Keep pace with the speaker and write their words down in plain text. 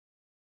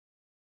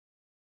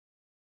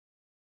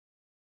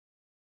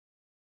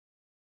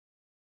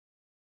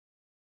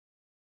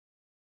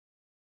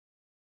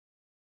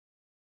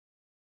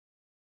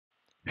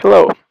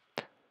Hello,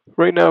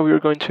 right now we're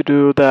going to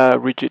do the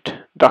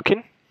rigid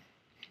docking.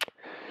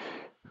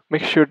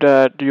 Make sure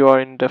that you are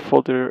in the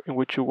folder in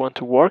which you want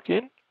to work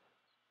in.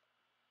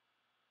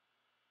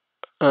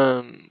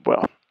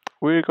 Well,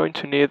 we're going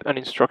to need an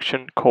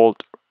instruction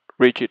called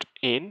rigid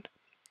in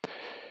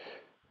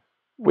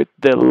with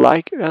the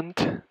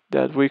ligand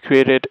that we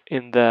created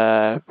in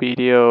the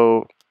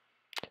video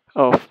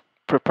of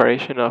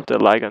preparation of the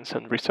ligands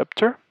and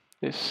receptor.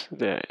 This is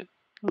the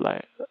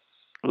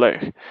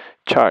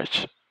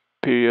charge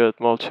period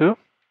mol2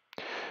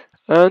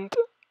 and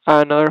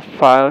another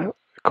file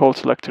called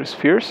selector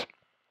spheres.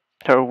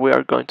 Here we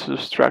are going to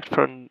extract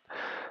from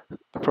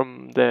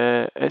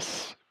the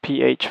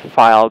SPH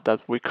file that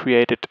we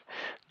created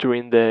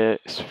during the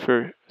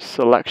sphere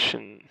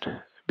selection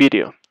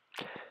video.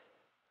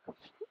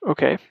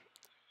 Okay,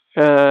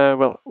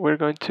 well, we're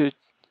going to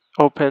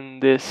open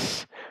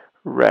this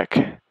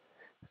rec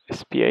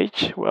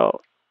SPH.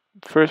 Well,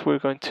 first we're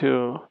going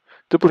to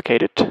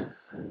duplicate it.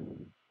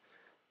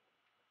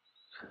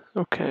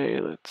 Okay,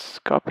 let's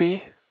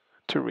copy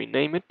to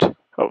rename it.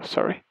 Oh,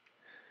 sorry.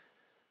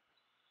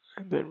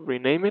 And then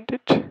rename it.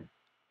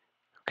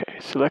 Okay,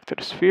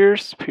 selected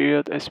spheres,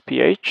 period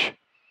SPH.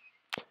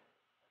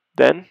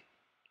 Then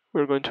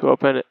we're going to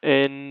open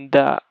in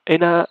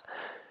a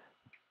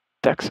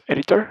text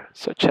editor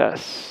such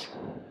as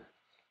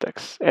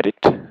text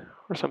edit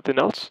or something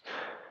else,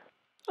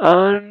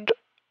 and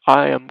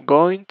I am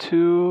going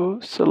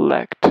to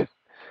select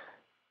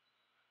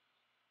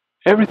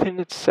everything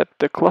except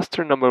the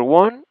cluster number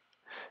 1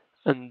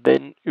 and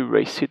then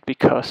erase it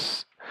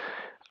because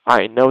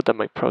I know that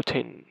my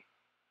protein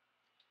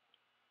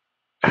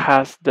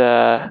has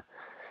the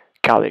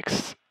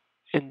calyx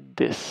in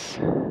this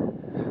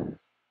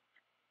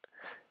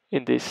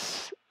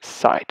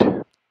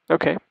side.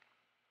 Okay,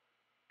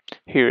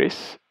 here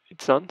it's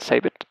done.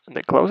 Save it and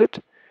then close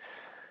it.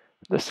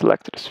 The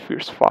selected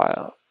spheres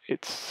file,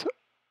 it's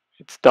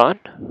done.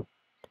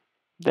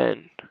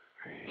 Then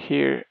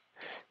here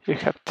you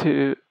have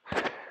to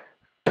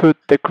put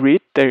the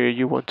grid that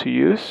you want to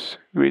use.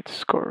 Grid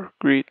score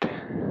grid,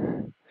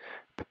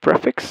 the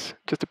prefix,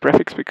 just the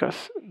prefix,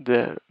 because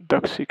the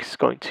dock6 is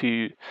going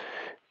to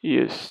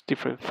use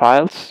different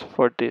files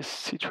for this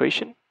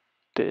situation.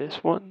 This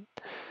one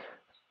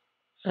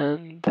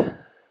and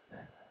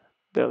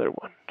the other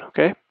one.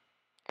 Okay,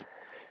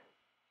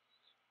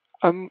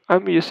 I'm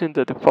using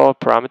the default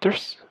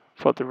parameters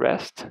for the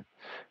rest.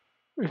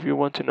 If you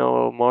want to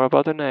know more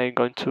about them, I'm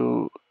going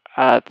to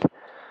add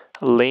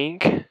a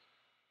link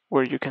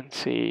where you can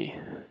see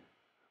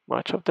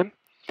much of them.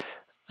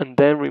 And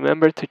then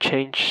remember to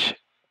change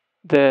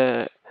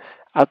the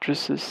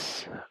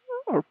addresses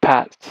or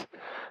paths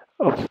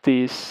of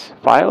these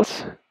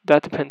files.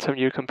 That depends on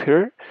your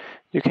computer.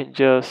 You can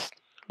just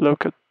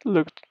look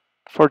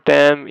for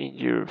them in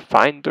your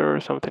Finder or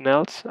something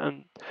else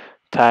and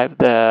type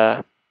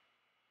the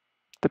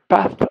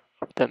path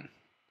of them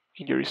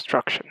in your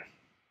instruction.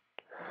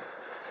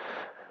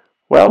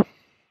 Well,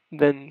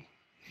 then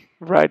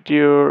write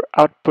your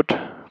output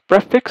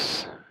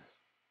prefix.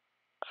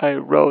 I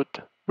wrote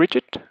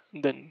rigid,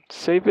 then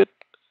save it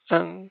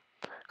and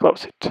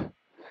close it.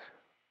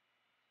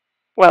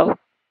 Well,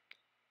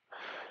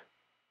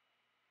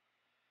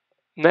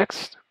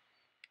 next,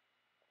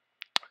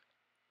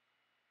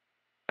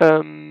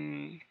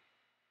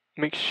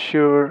 make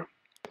sure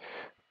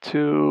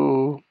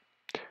to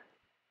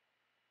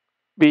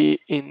be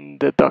in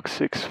the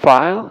dock6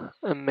 file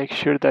and make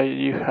sure that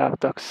you have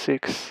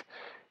dock6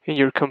 in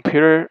your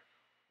computer.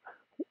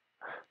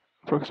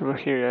 For example,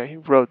 here I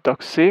wrote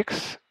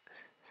dock6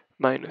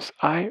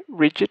 -i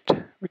rigid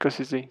because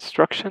it's the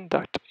instruction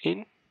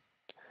 .in,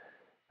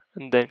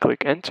 and then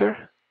click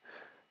enter.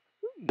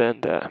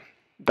 Then the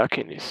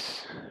docking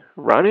is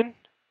running.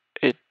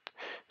 It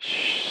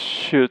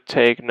should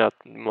take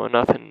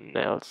nothing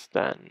else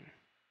than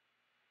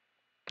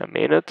a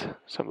minute,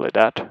 something like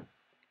that.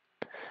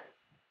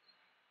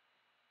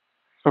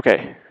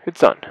 Okay, it's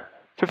done.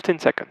 15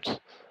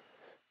 seconds.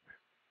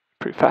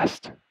 Pretty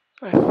fast,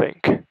 I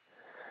think.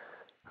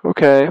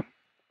 Okay.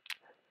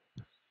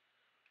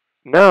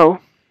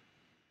 Now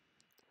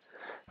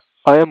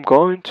I am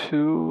going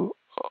to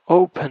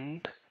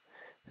open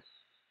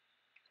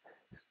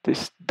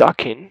this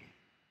docking,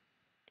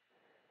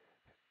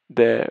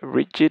 the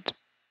rigid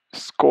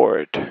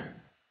scored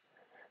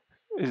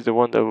is the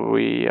one that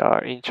we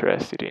are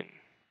interested in.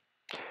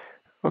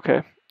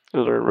 Okay,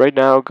 right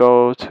now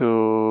go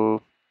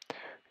to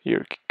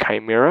your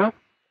Chimera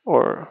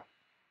or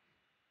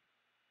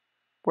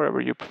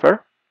wherever you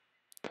prefer.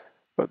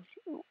 But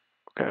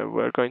okay,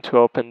 we're going to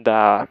open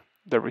the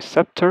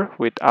receptor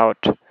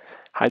without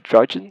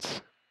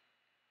hydrogens.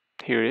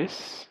 Here it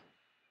is.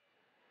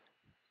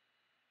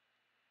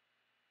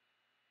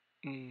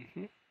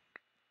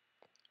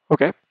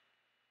 Okay.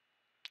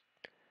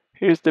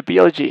 Here's the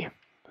BLG.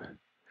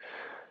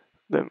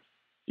 Then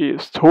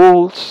use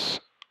tools,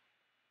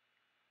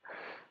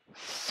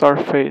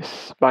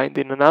 surface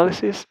binding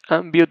analysis,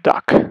 and view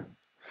dock.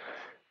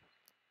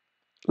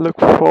 Look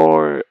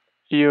for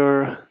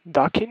your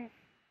docking.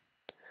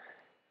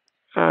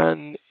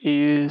 and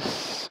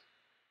it's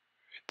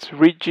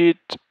rigid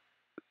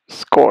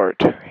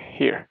scored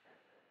here.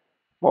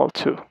 Mol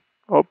 2.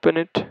 Open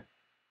it,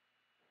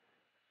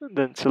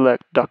 then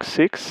select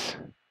dock6,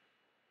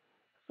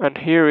 and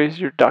here is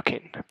your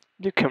docking.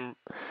 You can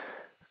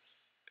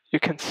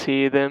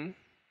see them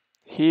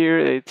here.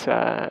 It's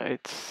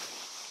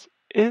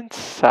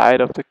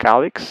inside of the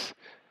calyx,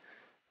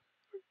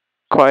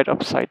 quite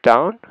upside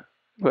down,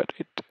 but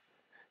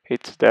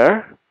it's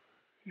there.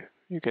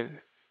 You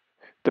can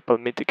the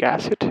palmitic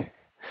acid.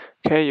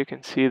 Okay, you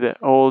can see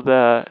all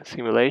the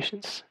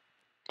simulations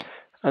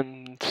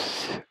and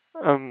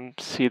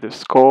see the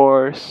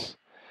scores,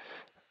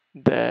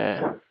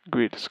 the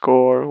grid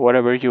score,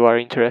 whatever you are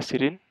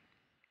interested in.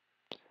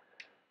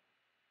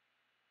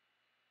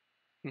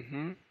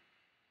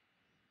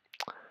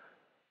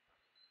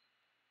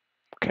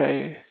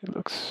 Okay, it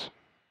looks.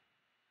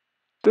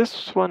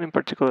 This one in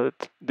particular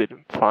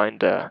didn't find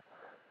the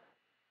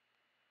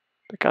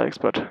calyx,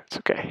 but it's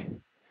okay.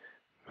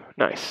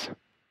 Nice.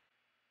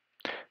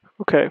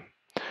 Okay.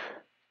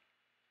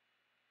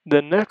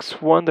 The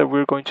next one that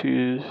we're going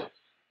to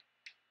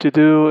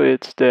do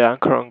it's the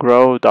anchor and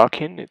grow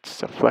docking.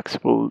 It's a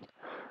flexible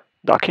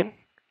docking.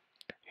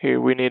 Here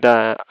we need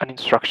an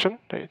instruction.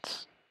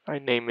 I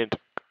name it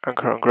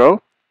anchor and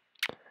grow.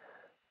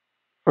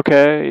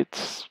 Okay,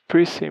 it's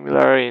pretty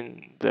similar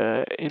in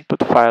the input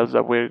files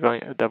that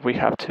we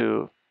have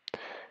to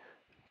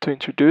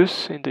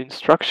introduce in the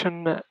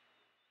instruction.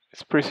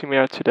 It's pretty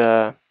similar to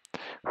the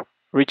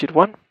rigid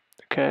one.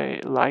 Okay,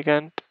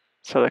 ligand,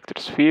 selected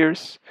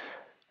spheres.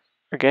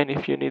 Again,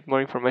 if you need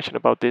more information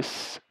about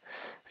these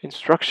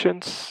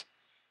instructions,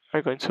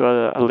 I'm going to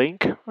add a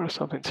link or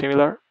something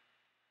similar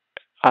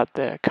at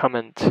the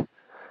comment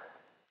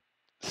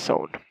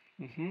zone.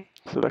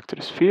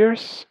 Selected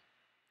spheres.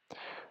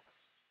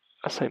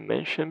 As I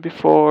mentioned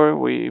before,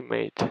 we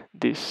made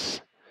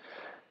these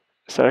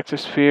selected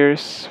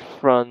spheres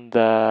from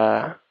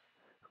the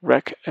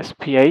rec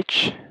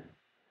SPH,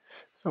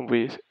 and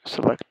we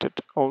selected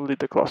only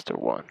the cluster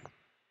one.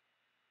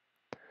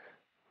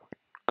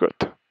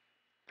 Good.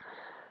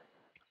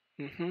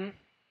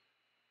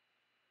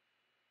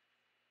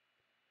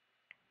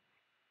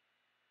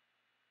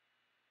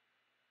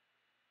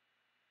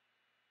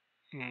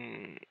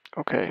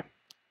 Okay.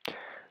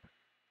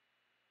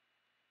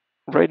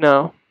 Right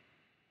now,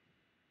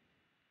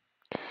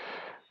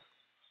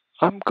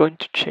 I'm going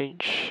to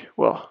change.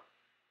 Well,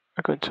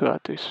 I'm going to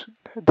add this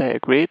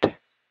grid,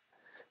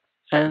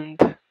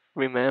 and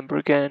remember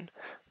again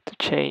to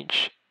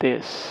change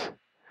these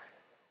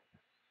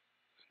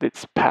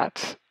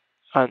paths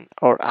and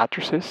or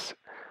addresses.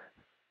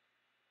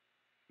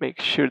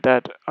 Make sure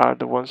that are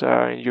the ones that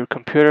are in your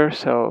computer,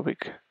 so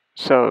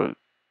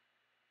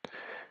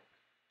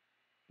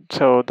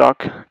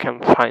Doc can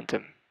find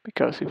them.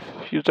 Because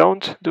if you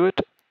don't do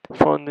it,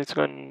 phone is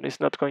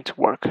not going to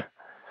work,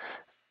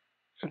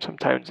 and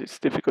sometimes it's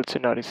difficult to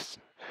notice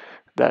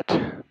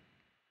that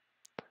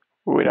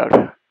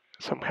without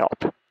some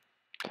help.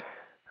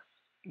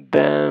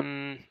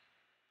 Then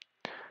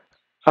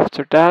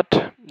after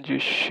that, you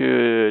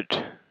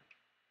should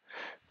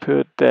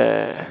put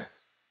the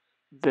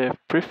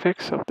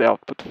prefix of the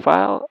output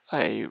file.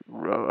 I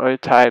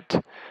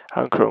typed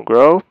anchor and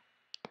grow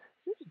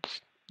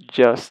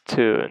just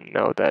to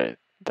know that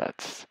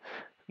that's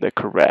the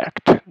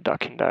correct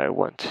docking that I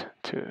want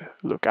to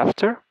look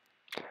after.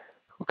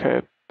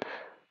 Okay,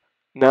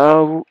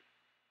 now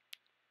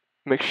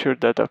make sure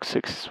that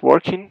dock6 is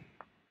working.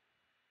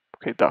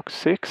 Okay,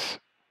 dock6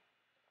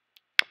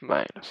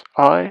 minus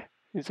I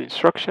is the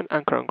instruction,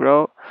 anchor and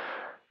grow,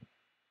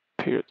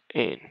 period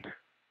in.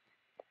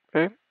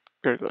 Okay,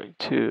 we're going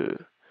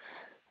to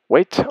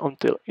wait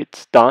until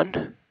it's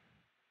done.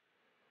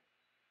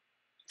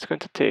 It's going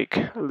to take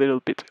a little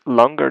bit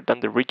longer than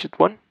the rigid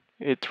one.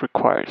 It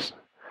requires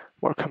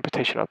more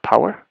computational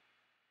power.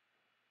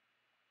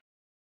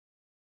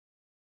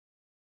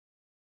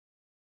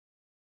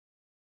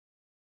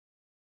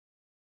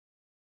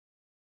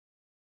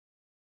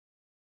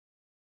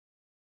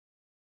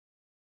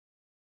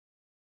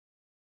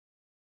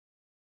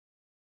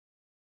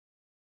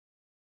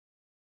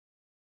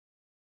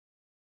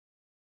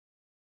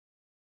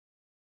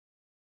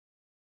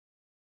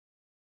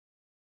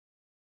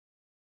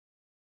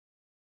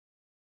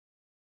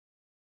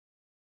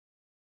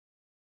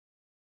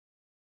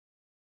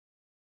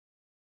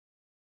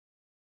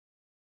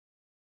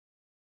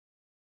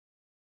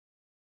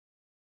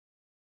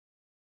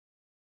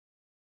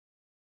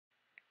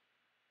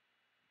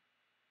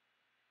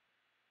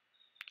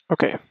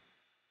 Okay,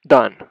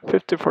 done.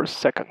 54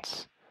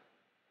 seconds.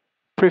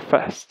 Pretty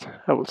fast,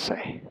 I would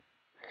say.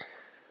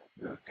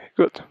 Okay,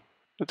 good.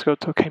 Let's go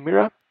to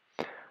Chimera.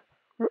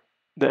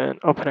 Then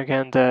open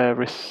again the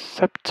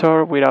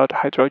receptor without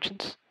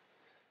hydrogens.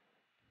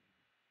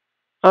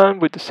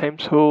 And with the same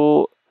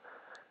tool,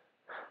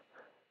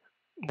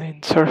 the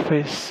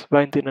surface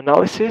binding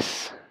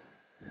analysis,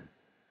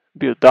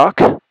 build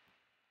dock.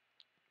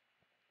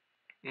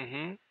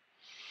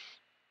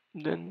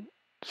 Then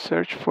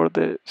search for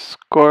the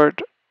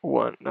scored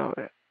one. No,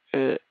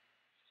 Uh,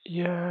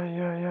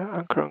 yeah.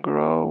 Anchor and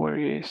grow. Where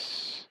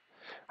is?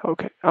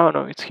 Okay. Oh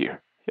no, it's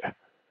here. Yeah.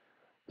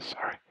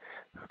 Sorry.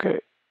 Okay.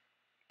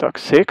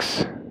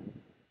 Dock6.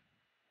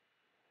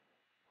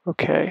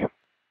 Okay.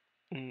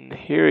 And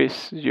here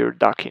is your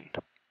docking.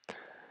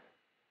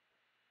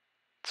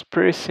 It's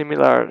pretty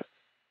similar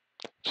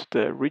to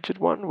the rigid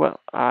one. Well,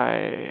 I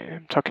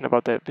am talking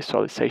about the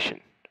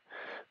visualization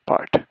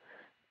part.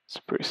 It's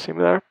pretty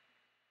similar,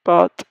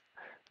 but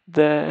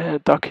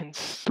the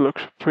dockings look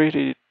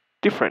pretty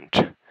different.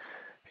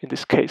 In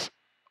this case,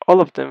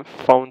 all of them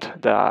found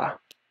the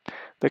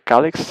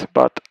calyx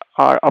but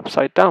are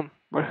upside down.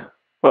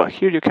 Well,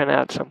 here you can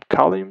add some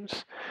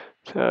columns,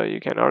 so you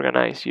can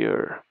organize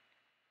your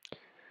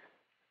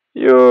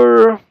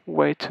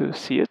way to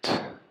see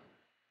it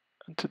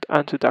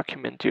and to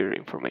document your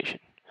information.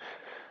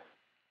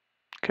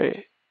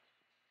 Okay,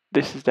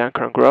 this is the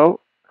anchor and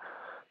grow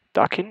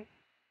docking,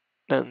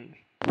 and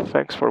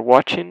thanks for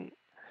watching.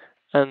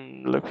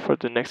 And look for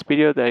the next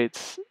video that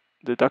it's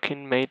the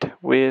docking made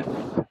with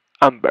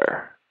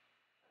Amber.